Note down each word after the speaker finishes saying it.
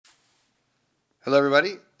Hello,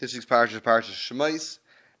 everybody. This week's Parashah is Parashah Shemais,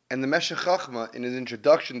 and the Meshech Chachma, in his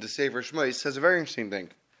introduction to Sefer Shemais, says a very interesting thing.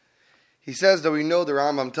 He says that we know the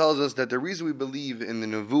Rambam tells us that the reason we believe in the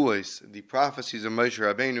Nevuos, the prophecies of Moshe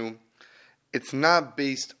Rabbeinu, it's not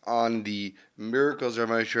based on the miracles that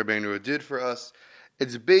Moshe Rabbeinu did for us.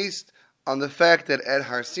 It's based on the fact that at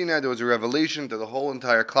Har Sinai there was a revelation to the whole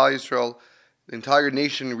entire Klal Yisrael. The entire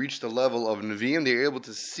nation reached the level of Nevi'im. They were able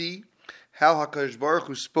to see how HaKadosh Baruch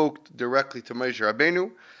Hu spoke directly to Moshe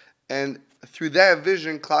Rabbeinu, and through that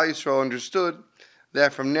vision, Klal Yisrael understood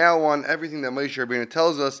that from now on, everything that Moshe Rabbeinu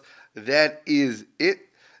tells us, that is it.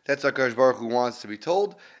 That's what HaKadosh Baruch Hu wants to be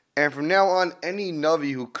told. And from now on, any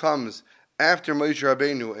Navi who comes after Moshe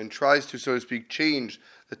Rabbeinu and tries to, so to speak, change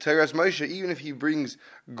the Torah Moshe, even if he brings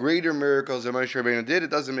greater miracles than Moshe Rabbeinu did, it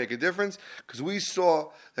doesn't make a difference, because we saw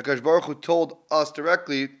that HaKadosh Baruch Hu told us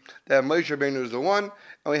directly that Moshe Rabbeinu is the one,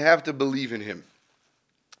 and we have to believe in him.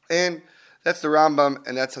 And that's the Rambam,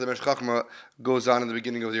 and that's how the Meshech Chachma goes on in the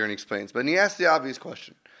beginning of the year and explains. But he asks the obvious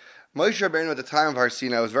question. Moshe Rabbeinu at the time of Har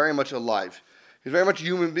Sinai was very much alive. He was very much a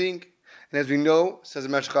human being. And as we know, says the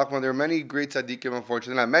Meshech Chachma, there were many great tzaddikim,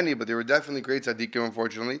 unfortunately. Not many, but there were definitely great tzaddikim,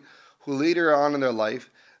 unfortunately, who later on in their life,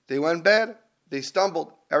 they went bad. They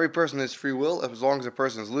stumbled. Every person has free will. As long as a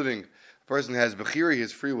person is living, a person has bechira,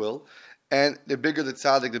 his free will. And the bigger the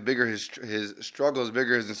tzaddik, the bigger his struggles, the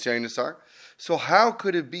bigger his nisyanis are. So how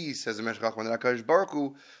could it be, says the Meshech Chachma, that HaKadosh Baruch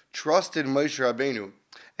Hu trusted Moshe Rabbeinu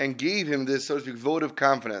and gave him this, so to speak, vote of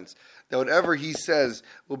confidence that whatever he says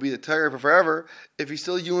will be the Torah forever? If he's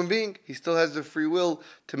still a human being, he still has the free will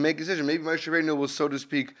to make a decision. Maybe Moshe Rabbeinu will, so to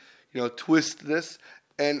speak, twist this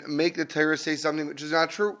and make the Torah say something which is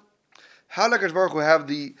not true. How does HaKadosh Baruch Hu have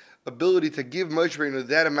the ability to give Moshe Rabbeinu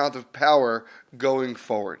that amount of power going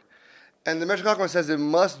forward? And the Meshech Chachma says it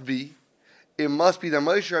must be that Moshe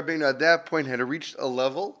Rabbeinu at that point had reached a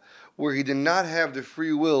level where he did not have the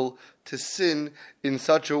free will to sin in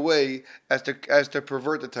such a way as to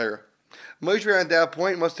pervert the Torah. Moshe Rabbeinu at that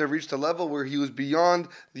point must have reached a level where he was beyond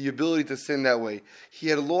the ability to sin that way. He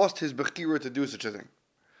had lost his bechira to do such a thing.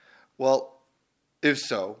 Well, if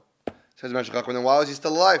so, says Meshech Chachma, then why was he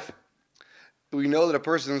still alive? We know that a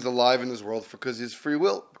person is alive in this world because of his free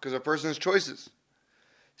will, because of a person's choices.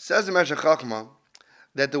 Says the Meshech Chachma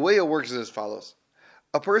that the way it works is as follows.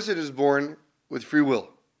 A person is born with free will.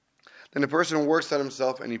 Then the person works on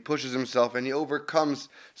himself and he pushes himself and he overcomes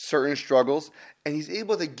certain struggles and he's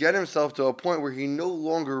able to get himself to a point where he no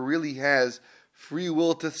longer really has free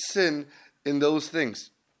will to sin in those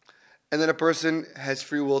things. And then a person has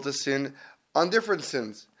free will to sin on different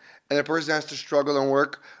sins. And a person has to struggle and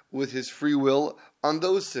work with his free will on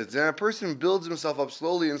those sins. And a person builds himself up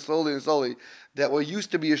slowly and slowly and slowly, that what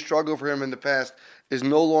used to be a struggle for him in the past is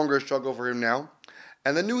no longer a struggle for him now.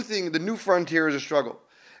 And the new frontier is a struggle.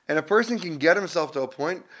 And a person can get himself to a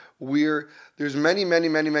point where there's many, many,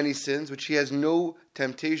 many, many sins which he has no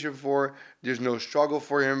temptation for, there's no struggle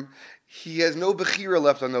for him, he has no bechira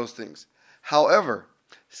left on those things. However,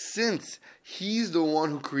 since he's the one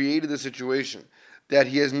who created the situation, that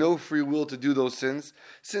he has no free will to do those sins,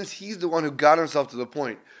 since he's the one who got himself to the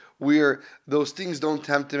point where those things don't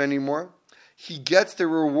tempt him anymore, he gets the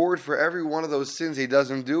reward for every one of those sins he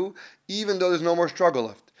doesn't do, even though there's no more struggle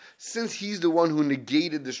left. Since he's the one who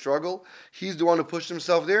negated the struggle, he's the one who pushed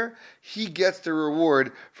himself there, he gets the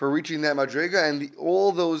reward for reaching that madrega, and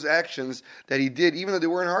all those actions that he did, even though they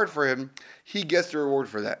weren't hard for him, he gets the reward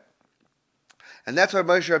for that. And that's why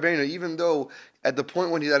Moshe Rabbeinu, even though at the point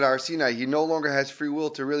when he's at Har Sinai, he no longer has free will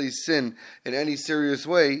to really sin in any serious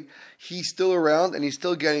way, he's still around and he's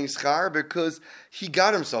still getting schar because he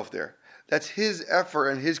got himself there. That's his effort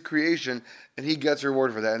and his creation, and he gets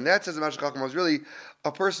reward for that. And that, says the Meshech Chachma, is really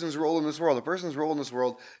a person's role in this world. A person's role in this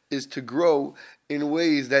world is to grow in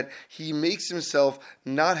ways that he makes himself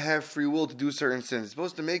not have free will to do certain sins. He's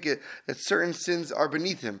supposed to make it that certain sins are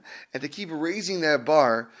beneath him, and to keep raising that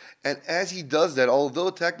bar. And as he does that,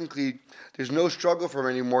 although technically there's no struggle for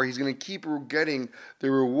him anymore, he's going to keep getting the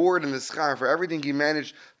reward and the schar for everything he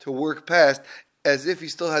managed to work past, as if he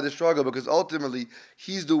still had the struggle, because ultimately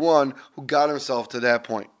he's the one who got himself to that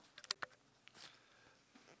point.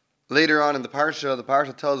 Later on in the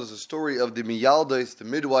parsha tells us a story of the miyaldos, the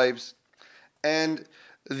midwives, and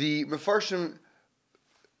the mefarshim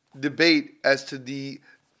debate as to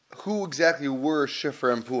who exactly were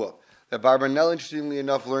Shifra and Puah. That Barbanel, interestingly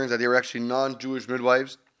enough, learns that they were actually non-Jewish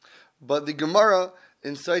midwives, but the Gemara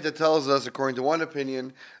in Saita tells us, according to one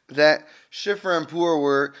opinion, that Shifra and Puah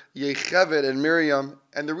were Yecheved and Miriam,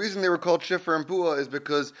 and the reason they were called Shifra and Puah is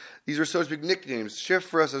because these were, so to speak, nicknames.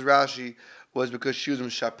 Shifra, says Rashi, was because she was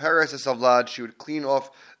Mishaperes Esavlad, she would clean off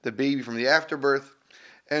the baby from the afterbirth,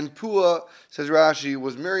 And Pua, says Rashi,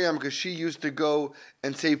 was Miriam because she used to go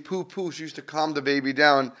and say poo poo. She used to calm the baby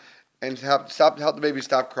down and help the baby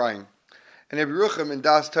stop crying. And Rabbi Yerucham in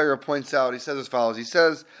Das Torah points out, he says as follows. He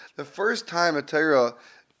says, the first time a Torah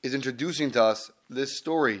is introducing to us this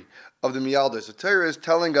story of the Miyaldos, the Torah is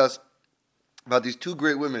telling us about these two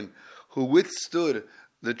great women who withstood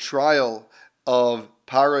the trial of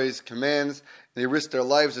Paro's commands. They risked their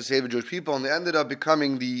lives to save the Jewish people, and they ended up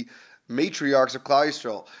becoming the matriarchs of Klal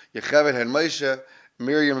Yisrael. Yocheved had Moshe,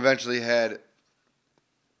 Miriam eventually had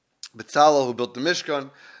Betzalel, who built the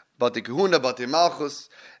Mishkan, Batei Kahuna, Batei Malchus,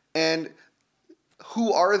 and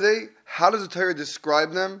who are they? How does the Torah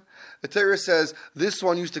describe them? The Torah says, this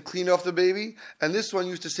one used to clean off the baby, and this one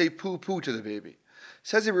used to say poo poo to the baby.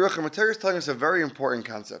 Says Rabbi Yerucham, the Torah is telling us a very important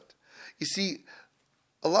concept. You see,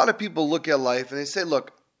 a lot of people look at life and they say,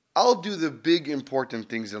 look, I'll do the big important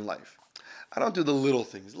things in life. I don't do the little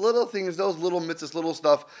things. Little things, those little mitzvahs, little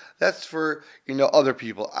stuff, that's for, other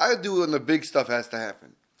people. I do when the big stuff has to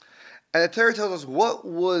happen. And the Torah tells us what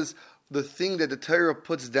was the thing that the Torah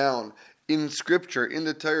puts down in Scripture, in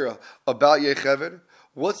the Torah, about Yocheved.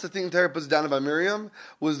 What's the thing the Torah puts down about Miriam?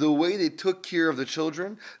 Was the way they took care of the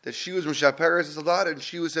children, that she was Mishaperes the Vlad, and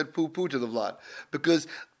she was said poo poo to the Vlad. Because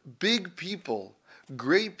big people,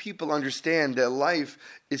 great people understand that life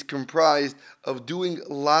is comprised of doing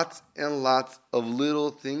lots and lots of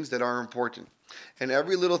little things that are important. And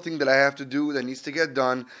every little thing that I have to do that needs to get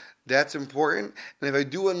done, that's important. And if I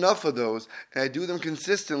do enough of those, and I do them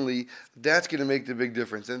consistently, that's going to make the big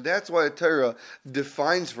difference. And that's why the Torah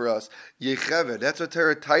defines for us Yocheved. That's what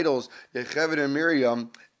Torah titles Yocheved and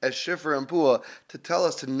Miriam as Shifra and Pua, to tell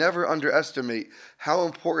us to never underestimate how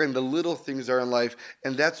important the little things are in life,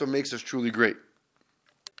 and that's what makes us truly great.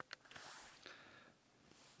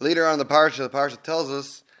 Later on in the parsha tells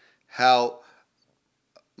us how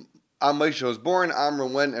Moshe was born,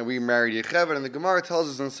 Amram went and remarried Yocheved, and the Gemara tells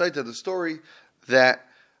us in Saita the story that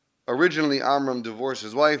originally Amram divorced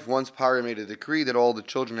his wife. Once Pari made a decree that all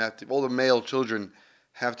the male children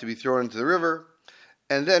have to be thrown into the river,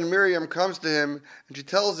 and then Miriam comes to him and she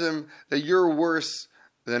tells him that you're worse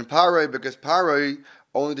than Pari because Pari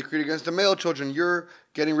only decreed against the male children. You're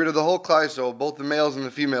getting rid of the whole Klal, so both the males and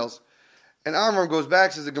the females. And Amram goes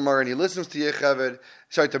back, says the Gemara, and he listens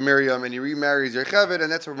to Miriam, and he remarries Yocheved,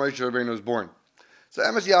 and that's where Moshe Rabbeinu was born. So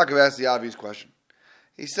Emes Yaakov asks the obvious question.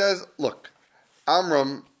 He says, look,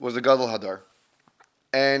 Amram was a Gadol Hadar,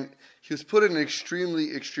 and he was put in an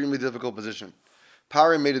extremely, extremely difficult position.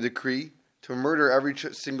 Pari made a decree to murder every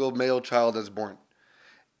single male child that's born.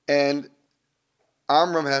 And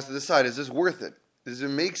Amram has to decide, is this worth it? Does it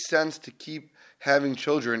make sense to keep having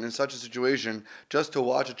children in such a situation just to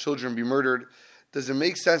watch children be murdered? Does it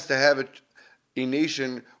make sense to have a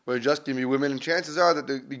nation where just going to be women? And chances are that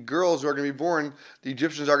the girls who are going to be born, the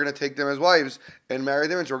Egyptians are going to take them as wives and marry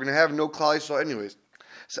them, and so we're going to have no Klal Yisrael anyways.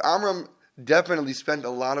 So Amram definitely spent a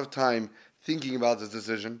lot of time thinking about this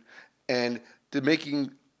decision and giving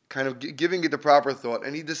it the proper thought,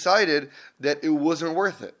 and he decided that it wasn't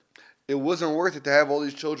worth it. It wasn't worth it to have all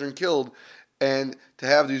these children killed and to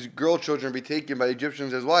have these girl children be taken by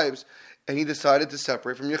Egyptians as wives, and he decided to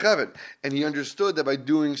separate from Yocheved. And he understood that by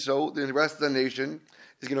doing so, the rest of the nation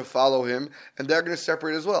is going to follow him, and they're going to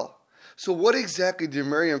separate as well. So what exactly did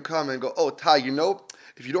Miriam come and go, Tai,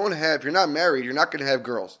 if you're not married, you're not going to have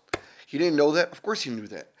girls. He didn't know that? Of course he knew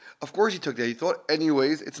that. Of course he took that. He thought,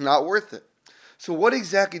 anyways, it's not worth it. So what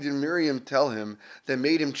exactly did Miriam tell him that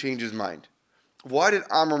made him change his mind? Why did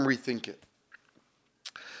Amram rethink it?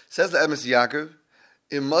 Says the Emes Yaakov,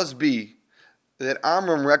 it must be that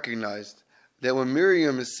Amram recognized that what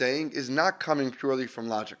Miriam is saying is not coming purely from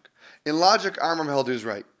logic. In logic, Amram held he was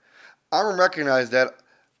right. Amram recognized that,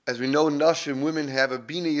 as we know, Nashim, women have a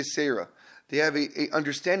Bina Yisera. They have a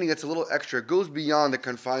understanding that's a little extra. It goes beyond the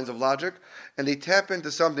confines of logic, and they tap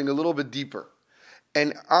into something a little bit deeper.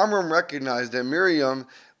 And Amram recognized that Miriam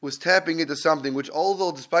was tapping into something which,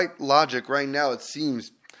 although despite logic, right now it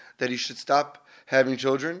seems that he should stop having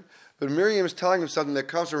children, but Miriam is telling him something that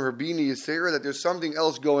comes from her Bini Yisera, that there's something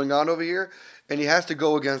else going on over here, and he has to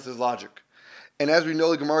go against his logic. And as we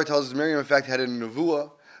know, the Gemara tells us Miriam, in fact, had a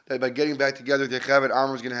nevuah, that by getting back together with Yocheved,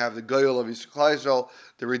 Amram was going to have the Goyal of Klal Yisrael,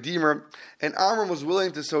 the Redeemer, and Amram was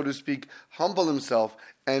willing to, so to speak, humble himself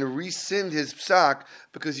and rescind his psak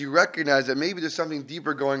because he recognized that maybe there's something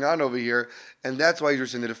deeper going on over here, and that's why he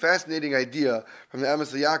rescinded. A fascinating idea from the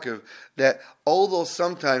Emes Yaakov that although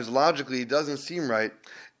sometimes logically it doesn't seem right,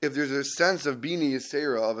 if there's a sense of Bini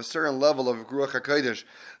Yisera, of a certain level of Ruach HaKodesh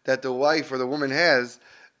that the wife or the woman has,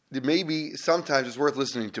 maybe sometimes it's worth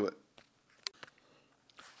listening to it.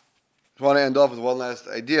 I want to end off with one last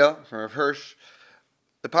idea from Rav Hirsch.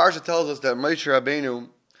 The parsha tells us that Moshe Rabbeinu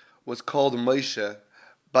was called Moshe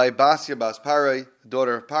by Basia Bas Parei, the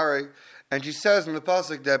daughter of Parei, and she says in the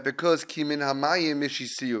pasuk that because Kimin Hamayim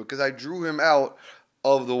Mishisiyu, because I drew him out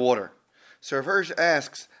of the water. So Rav Hirsch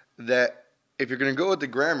asks that if you're going to go with the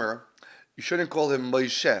grammar, you shouldn't call him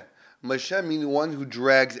Moshe. Moshe means one who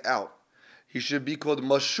drags out. He should be called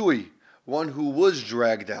Mashui, one who was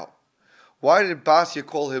dragged out. Why did Basia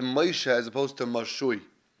call him Moshe as opposed to Mashui?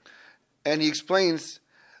 And he explains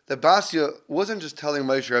that Basia wasn't just telling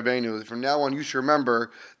Moshe Rabbeinu that from now on you should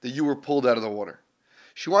remember that you were pulled out of the water.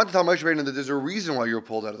 She wanted to tell Moshe Rabbeinu that there's a reason why you were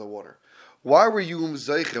pulled out of the water. Why were you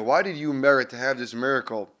Mzeiche? Why did you merit to have this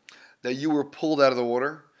miracle that you were pulled out of the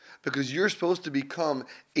water? Because you're supposed to become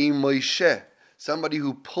a Moshe, somebody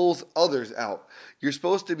who pulls others out. You're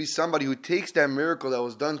supposed to be somebody who takes that miracle that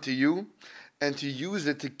was done to you and to use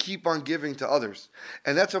it to keep on giving to others.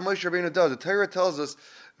 And that's what Moshe Rabbeinu does. The Torah tells us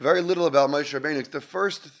very little about Moshe Rabbeinu. The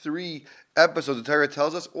first 3 episodes the Torah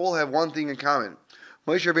tells us all have one thing in common.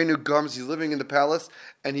 Moshe Rabbeinu comes, he's living in the palace,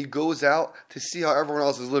 and he goes out to see how everyone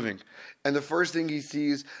else is living. And the first thing he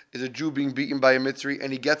sees is a Jew being beaten by a Mitzri,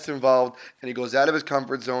 and he gets involved, and he goes out of his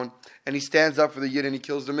comfort zone, and he stands up for the Yid, and he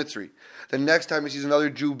kills the Mitzri. The next time he sees another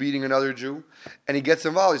Jew beating another Jew, and he gets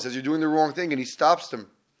involved. He says, you're doing the wrong thing, and he stops them.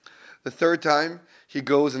 The third time, he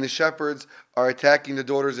goes and the shepherds are attacking the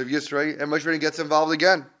daughters of Yisrael, and Moshe Rabbeinu gets involved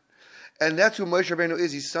again. And that's who Moshe Rabbeinu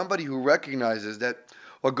is. He's somebody who recognizes that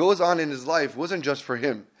what goes on in his life wasn't just for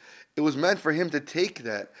him. It was meant for him to take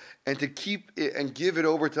that and to keep it and give it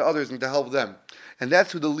over to others and to help them. And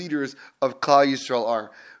that's who the leaders of Klal Yisrael are. We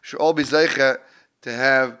should all be zeicha to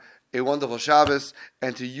have a wonderful Shabbos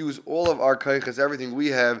and to use all of our koiches, everything we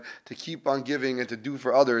have, to keep on giving and to do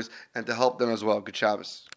for others and to help them as well. Good Shabbos.